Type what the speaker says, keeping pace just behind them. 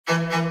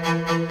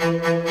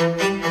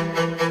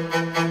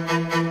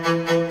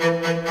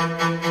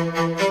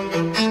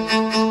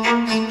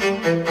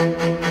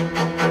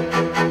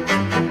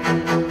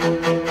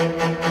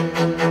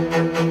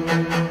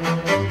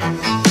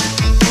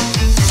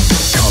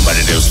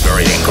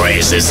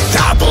Is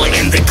doubling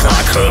in the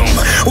clock room.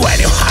 When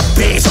your heart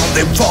beats on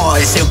the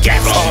voice you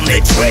get from the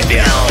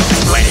tribune.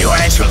 When you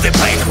enter the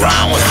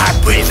playground,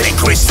 heartbeat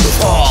increase to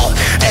fall.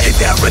 And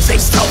if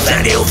everything stops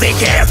and you think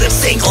every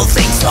single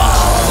thing's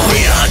all.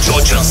 We are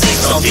Georgian,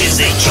 it's not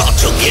easy job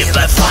to give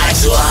a fight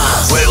to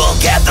us. We will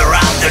gather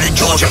under the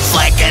Georgian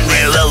flag and we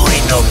will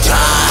win no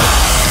time.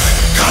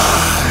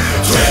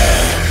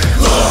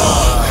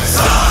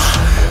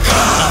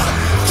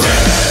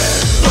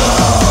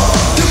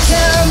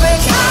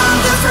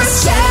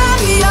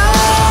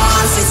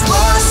 Champions, it's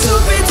worth to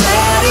be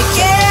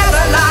dedicated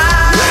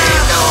alive.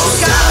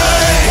 It's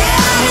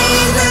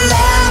getting the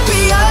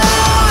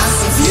lampions.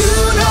 If you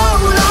no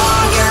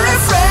longer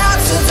afraid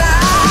to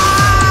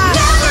die,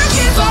 never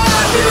give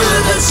up to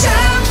the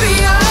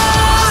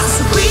champions.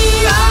 We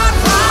are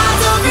proud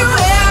of your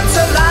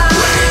intellect.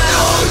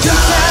 You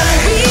can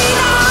beat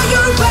all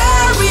your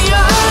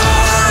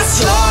warriors.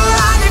 Your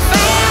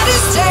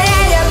undefeated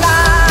stay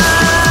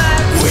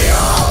alive. We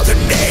are the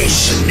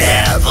nation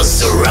never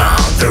surrounded.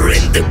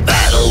 In the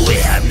battle we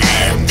have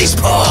named this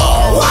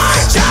Paul.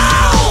 Watch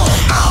out!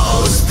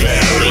 Our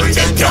spirit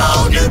and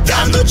go, no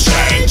time to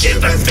change.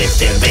 Even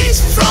 15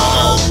 beats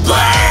from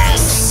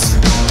bless.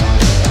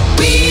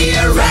 We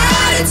are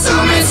ready to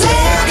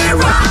maintain a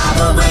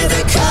rival with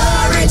the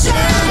courage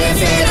and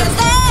defeat of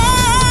them.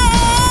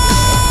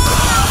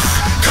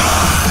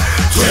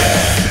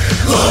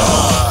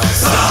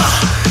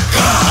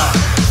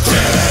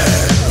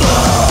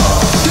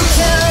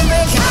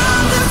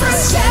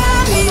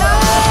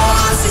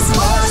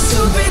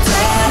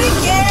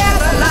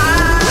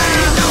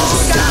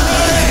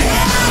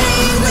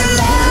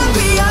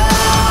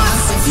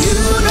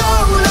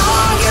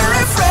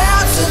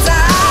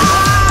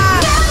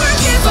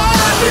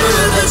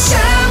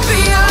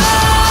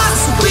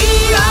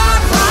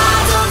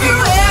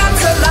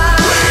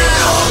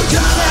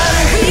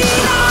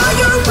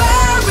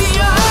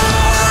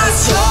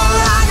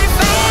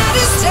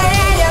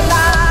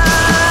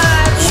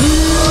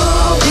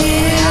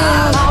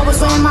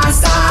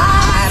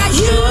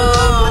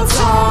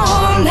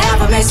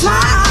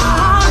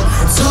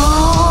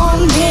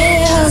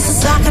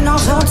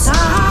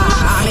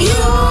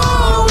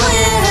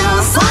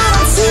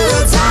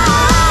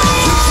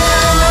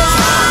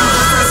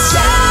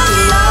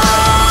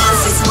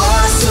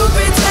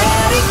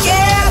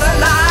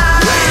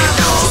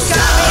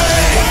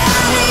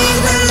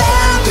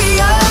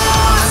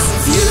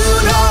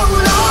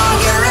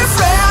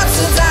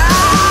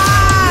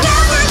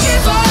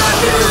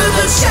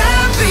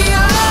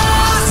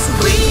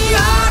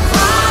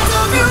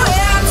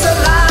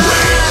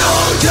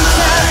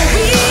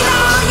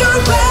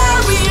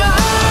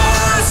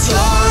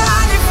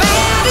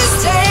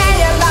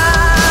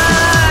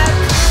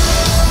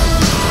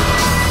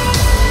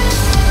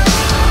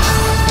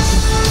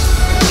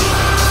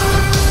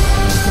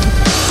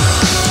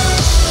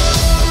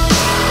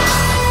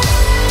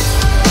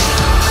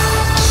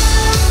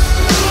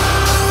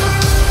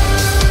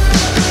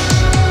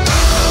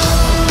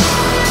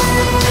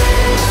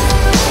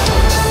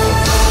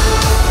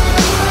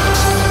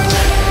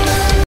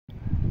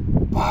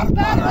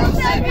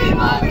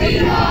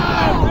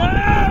 Barbarians!